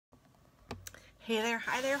Hey there,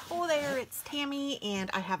 hi there, ho there, it's Tammy, and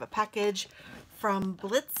I have a package from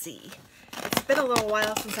Blitsy. It's been a little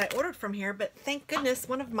while since I ordered from here, but thank goodness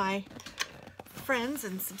one of my friends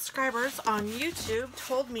and subscribers on YouTube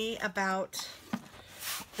told me about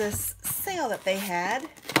this sale that they had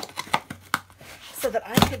so that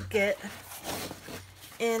I could get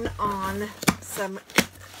in on some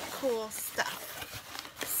cool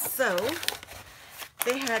stuff. So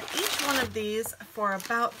they had each one of these for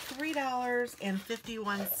about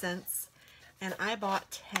 $3.51, and I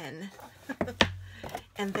bought 10.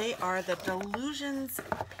 And they are the Dylusions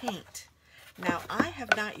paint. Now, I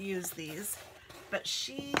have not used these, but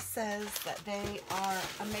she says that they are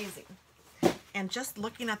amazing. And just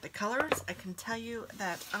looking at the colors, I can tell you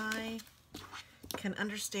that I can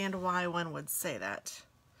understand why one would say that.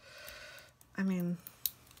 I mean,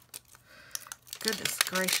 goodness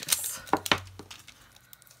gracious.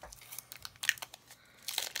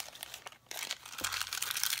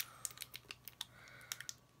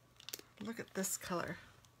 Look at this color.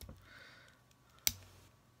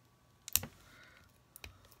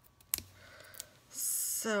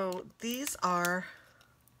 So these are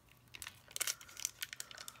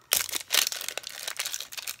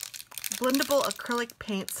blendable acrylic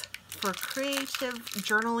paints for creative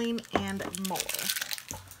journaling and more.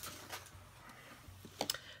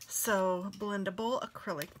 So blendable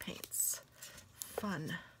acrylic paints.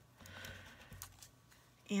 Fun.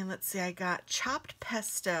 And let's see, I got chopped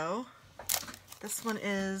pesto. This one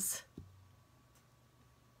is,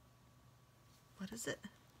 what is it?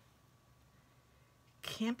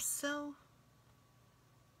 Campso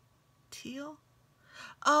teal?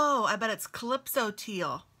 Oh, I bet it's Calypso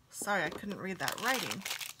teal. Sorry, I couldn't read that writing.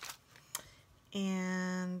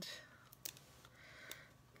 And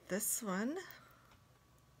this one,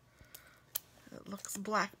 it looks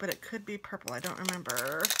black, but it could be purple. I don't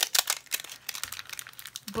remember.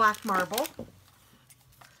 Black marble.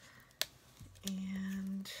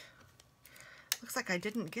 And looks like I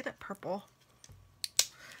didn't get it purple.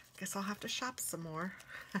 Guess I'll have to shop some more.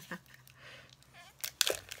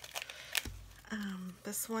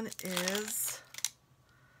 This one is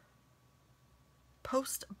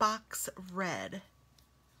Post Box Red.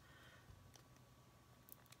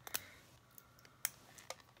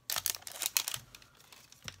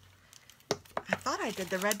 I thought I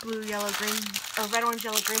did the red, blue, yellow, green, or red, orange,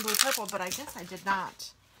 yellow, green, blue, purple, but I guess I did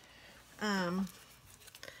not. I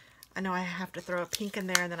know I have to throw a pink in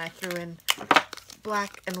there, and then I threw in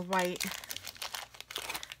black and white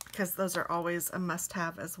because those are always a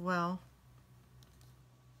must-have as well.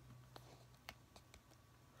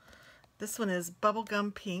 This one is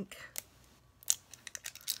bubblegum pink.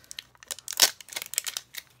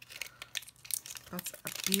 That's a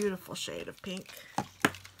beautiful shade of pink.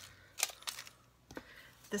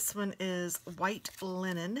 This one is white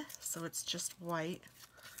linen, so it's just white.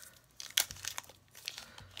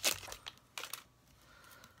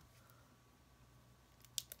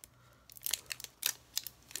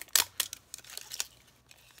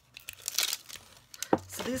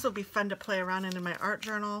 So these will be fun to play around in my art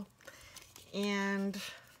journal. And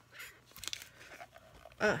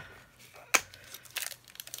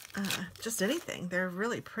just anything. They're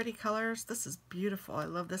really pretty colors. This is beautiful. I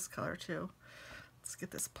love this color too. Let's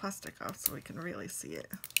get this plastic off so we can really see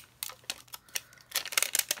it.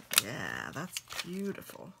 Yeah, that's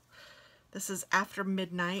beautiful. This is After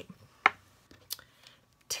Midnight.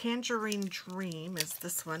 Tangerine Dream is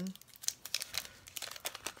this one.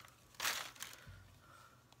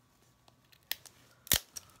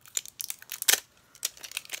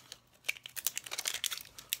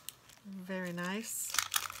 Very nice.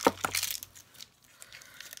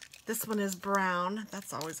 This one is brown.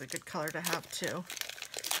 That's always a good color to have too.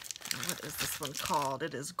 What is this one called?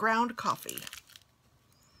 It is Ground Coffee.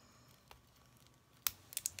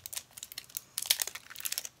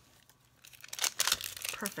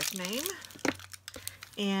 Perfect name.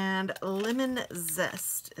 And Lemon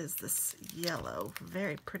Zest is this yellow.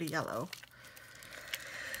 Very pretty yellow.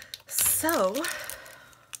 So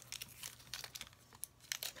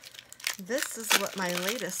this is what my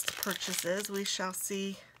latest purchase is. We shall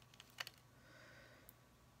see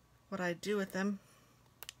what I do with them.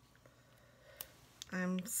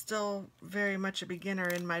 I'm still very much a beginner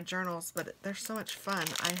in my journals, but they're so much fun.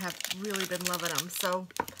 I have really been loving them. So,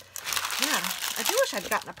 yeah, I do wish I'd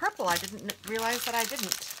gotten a purple. I didn't realize that I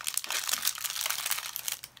didn't.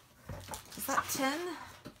 Is that 10?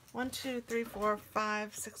 1, 2, 3, 4,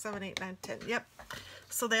 5, 6, 7, 8, 9, 10. Yep.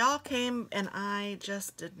 So they all came, and I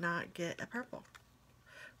just did not get a purple.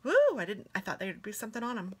 Woo! I thought there'd be something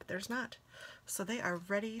on them, but there's not. So they are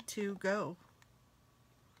ready to go.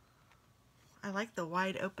 I like the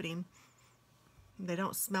wide opening. They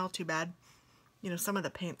don't smell too bad. You know, some of the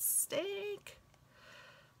paints stink.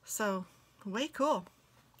 So, way cool.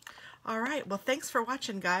 Alright, well thanks for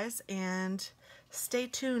watching, guys, and stay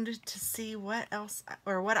tuned to see what else,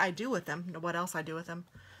 or what I do with them, what else I do with them.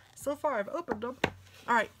 So far I've opened them.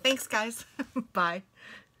 Alright, thanks guys. Bye.